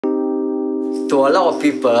to a lot of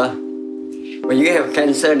people, when you have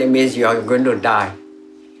cancer, that means you are going to die.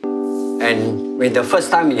 And when the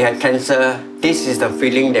first time you had cancer, this is the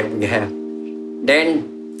feeling that we have.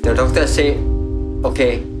 Then the doctor said,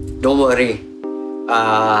 okay, don't worry.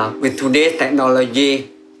 With today's technology,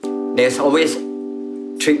 there's always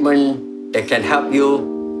treatment that can help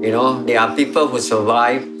you. You know, there are people who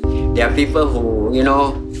survive. There are people who, you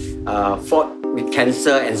know, fought with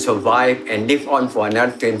cancer and survived and lived on for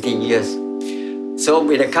another 20 years. So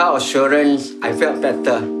with the kind of assurance, I felt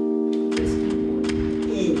better.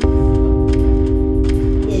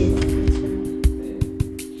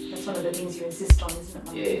 That's one of the things you insist on,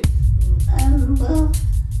 isn't it? Yeah. Well,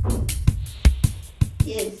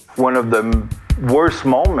 yes. One of the worst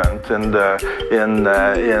moments in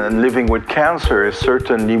living with cancer is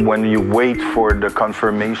certainly when you wait for the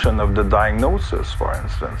confirmation of the diagnosis, for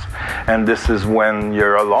instance. And this is when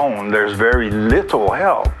you're alone. There's very little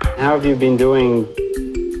help. How have you been doing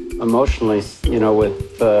emotionally, you know,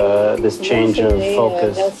 with this change of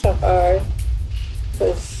focus? Not so hard,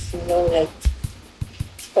 because you know that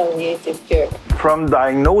it's palliative care. From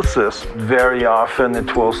diagnosis, very often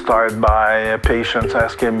it will start by patients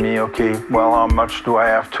asking me, okay, well, how much do I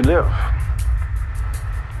have to live?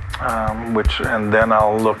 And then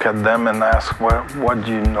I'll look at them and ask, well, what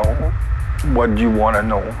do you know? What do you want to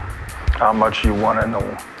know? How much you want to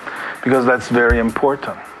know? Because that's very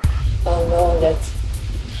important. I know that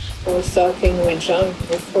I was talking with John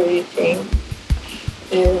before you came,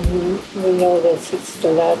 and we know that it's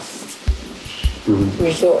the last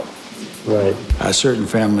resort. Right. Certain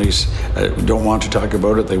families don't want to talk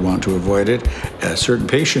about it, they want to avoid it. Certain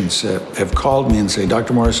patients have called me and say,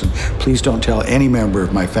 Dr. Morrison, please don't tell any member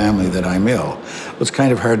of my family that I'm ill. Well, it's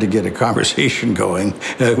kind of hard to get a conversation going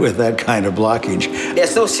with that kind of blockage.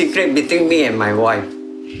 There's no secret between me and my wife.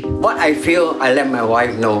 What I feel, I let my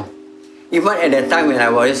wife know. Even at the time when I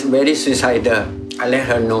was very suicidal, I let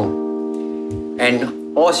her know.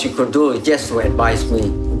 And all she could do is just to advise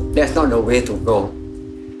me. That's not the way to go.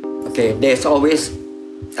 Okay, there's always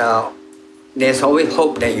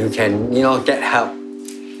hope that you can, you know, get help.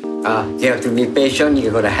 You have to be patient,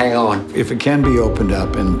 you've got to hang on. If it can be opened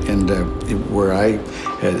up, and where I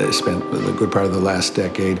had spent a good part of the last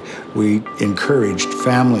decade, we encouraged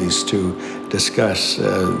families to discuss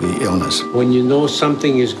the illness. When you know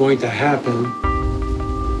something is going to happen,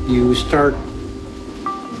 you start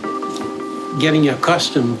getting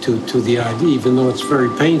accustomed to the idea, even though it's very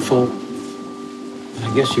painful.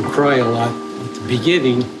 I guess you cry a lot at the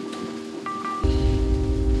beginning.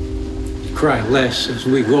 You cry less as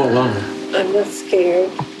we go along. I'm not scared.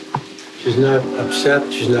 She's not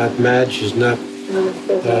upset, she's not mad, she's not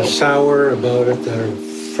sour about it or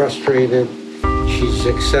frustrated. She's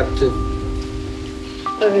accepted.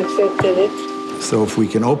 I've accepted it. So if we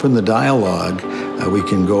can open the dialogue, we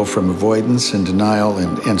can go from avoidance and denial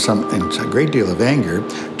and a great deal of anger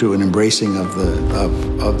to an embracing of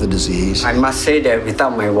the disease. I must say that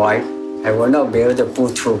without my wife, I will not be able to pull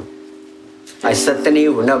through. I certainly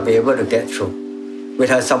will not be able to get through. With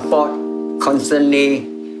her support, constantly,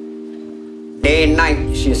 day and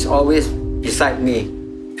night, she's always beside me,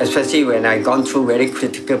 especially when I've gone through very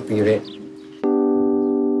critical period.